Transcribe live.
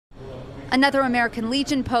Another American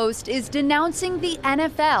Legion post is denouncing the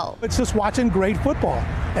NFL. It's just watching great football.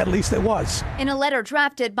 At least it was. In a letter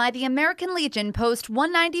drafted by the American Legion Post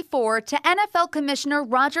 194 to NFL Commissioner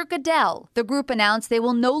Roger Goodell, the group announced they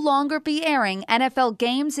will no longer be airing NFL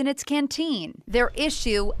games in its canteen. Their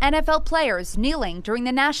issue, NFL players kneeling during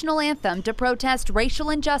the national anthem to protest racial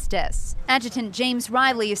injustice. Adjutant James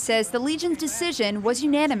Riley says the Legion's decision was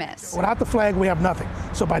unanimous. Without the flag, we have nothing.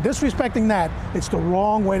 So by disrespecting that, it's the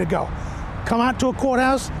wrong way to go. Come out to a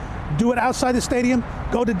courthouse, do it outside the stadium,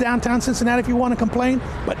 go to downtown Cincinnati if you want to complain,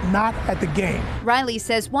 but not at the game. Riley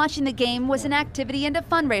says watching the game was an activity and a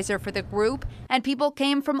fundraiser for the group, and people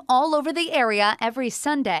came from all over the area every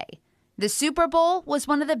Sunday. The Super Bowl was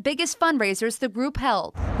one of the biggest fundraisers the group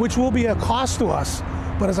held. Which will be a cost to us,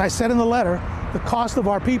 but as I said in the letter, the cost of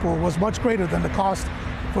our people was much greater than the cost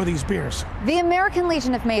for these beers. The American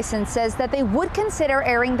Legion of Masons says that they would consider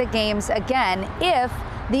airing the games again if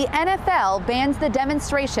the NFL bans the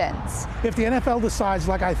demonstrations. If the NFL decides,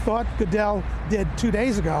 like I thought Goodell did 2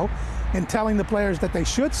 days ago, in telling the players that they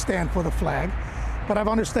should stand for the flag, but I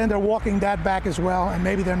understand they're walking that back as well, and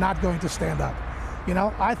maybe they're not going to stand up. You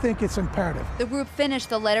know, I think it's imperative. The group finished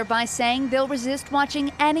the letter by saying they'll resist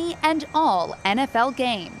watching any and all NFL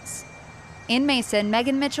games. In Mason,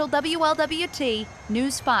 Megan Mitchell, WLWT,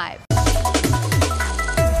 News 5.